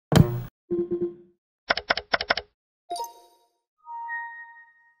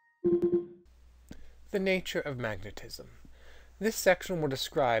The nature of magnetism. This section will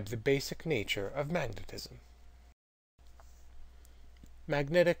describe the basic nature of magnetism.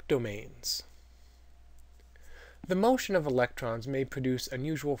 Magnetic domains. The motion of electrons may produce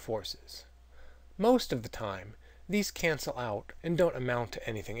unusual forces. Most of the time, these cancel out and don't amount to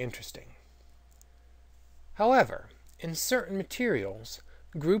anything interesting. However, in certain materials,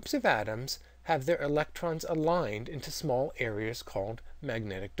 groups of atoms have their electrons aligned into small areas called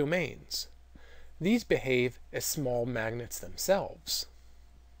magnetic domains. These behave as small magnets themselves.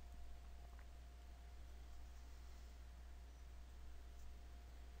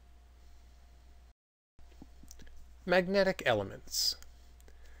 Magnetic elements.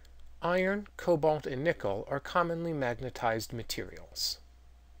 Iron, cobalt, and nickel are commonly magnetized materials.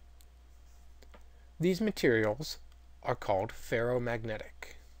 These materials are called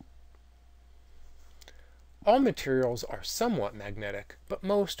ferromagnetic. All materials are somewhat magnetic, but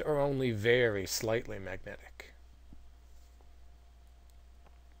most are only very slightly magnetic.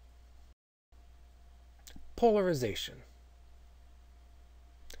 Polarization.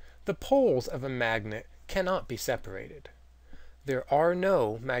 The poles of a magnet cannot be separated. There are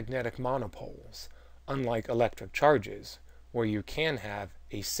no magnetic monopoles, unlike electric charges, where you can have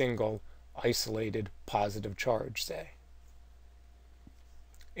a single, isolated positive charge, say.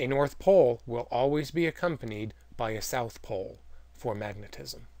 A north pole will always be accompanied by a south pole for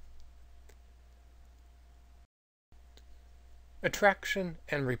magnetism. Attraction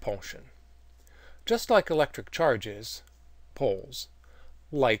and repulsion. Just like electric charges, poles,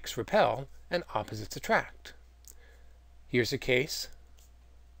 likes repel and opposites attract. Here's a case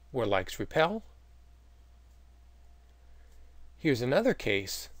where likes repel. Here's another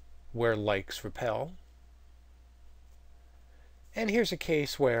case where likes repel. And here's a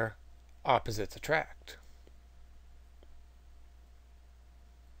case where opposites attract.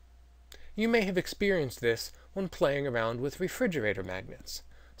 You may have experienced this when playing around with refrigerator magnets.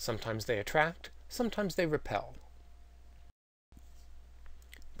 Sometimes they attract, sometimes they repel.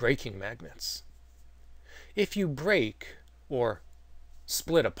 Breaking magnets. If you break or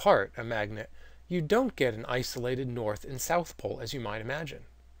split apart a magnet, you don't get an isolated north and south pole as you might imagine.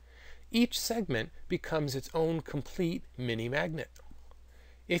 Each segment becomes its own complete mini-magnet.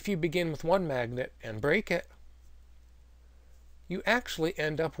 If you begin with one magnet and break it, you actually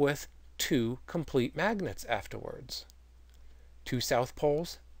end up with two complete magnets afterwards. Two south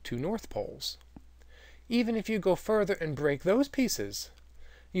poles, two north poles. Even if you go further and break those pieces,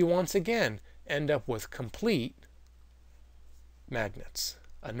 you once again end up with complete magnets,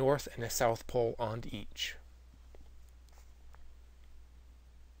 a north and a south pole on each.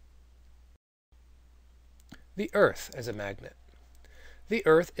 The Earth as a magnet. The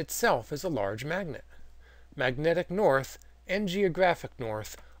Earth itself is a large magnet. Magnetic north and geographic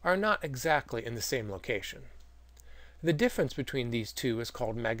north are not exactly in the same location. The difference between these two is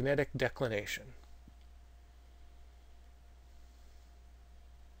called magnetic declination.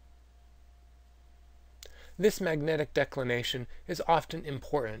 This magnetic declination is often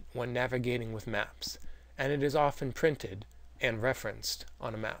important when navigating with maps, and it is often printed and referenced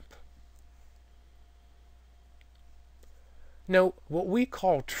on a map. Note, what we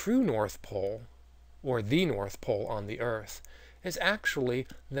call true North Pole, or the North Pole on the Earth, is actually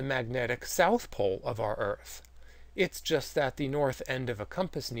the magnetic south pole of our Earth. It's just that the north end of a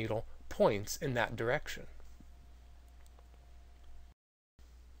compass needle points in that direction.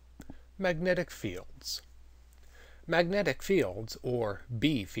 Magnetic fields. Magnetic fields, or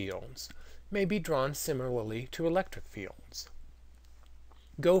B fields, may be drawn similarly to electric fields.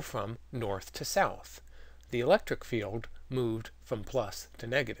 Go from north to south. The electric field moved from plus to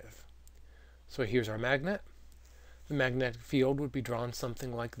negative. So here's our magnet. The magnetic field would be drawn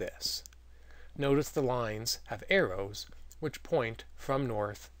something like this. Notice the lines have arrows which point from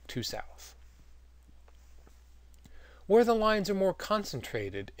north to south. Where the lines are more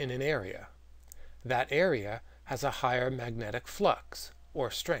concentrated in an area, that area has a higher magnetic flux or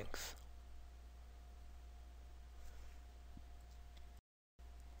strength.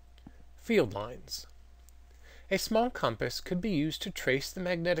 Field lines. A small compass could be used to trace the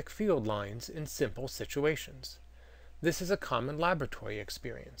magnetic field lines in simple situations. This is a common laboratory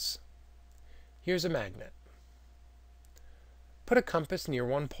experience. Here's a magnet. Put a compass near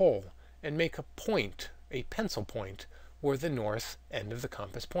one pole and make a point, a pencil point, where the north end of the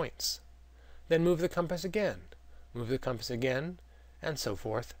compass points. Then move the compass again, and so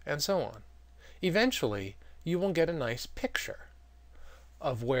forth and so on. Eventually, you will get a nice picture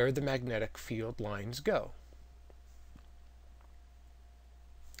of where the magnetic field lines go.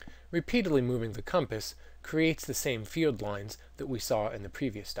 Repeatedly moving the compass creates the same field lines that we saw in the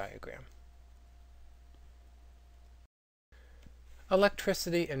previous diagram.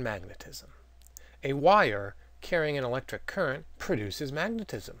 Electricity and magnetism. A wire carrying an electric current produces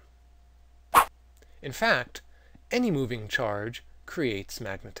magnetism. In fact, any moving charge creates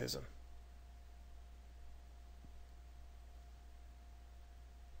magnetism.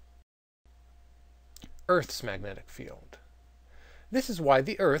 Earth's magnetic field. This is why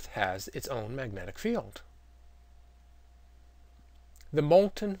the Earth has its own magnetic field. The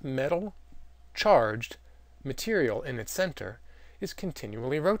molten metal charged material in its center is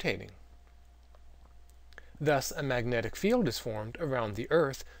continually rotating. Thus, a magnetic field is formed around the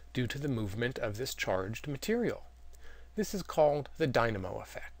Earth due to the movement of this charged material. This is called the dynamo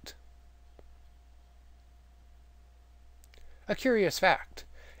effect. A curious fact: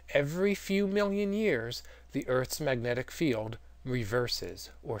 every few million years, the Earth's magnetic field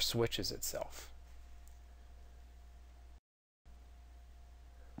reverses or switches itself.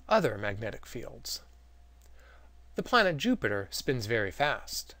 Other magnetic fields. The planet Jupiter spins very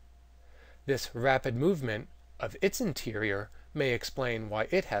fast. This rapid movement of its interior may explain why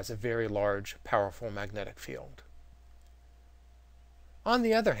it has a very large, powerful magnetic field. On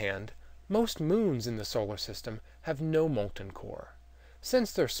the other hand, most moons in the solar system have no molten core.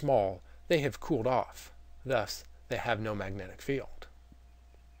 Since they're small, they have cooled off. Thus, they have no magnetic field.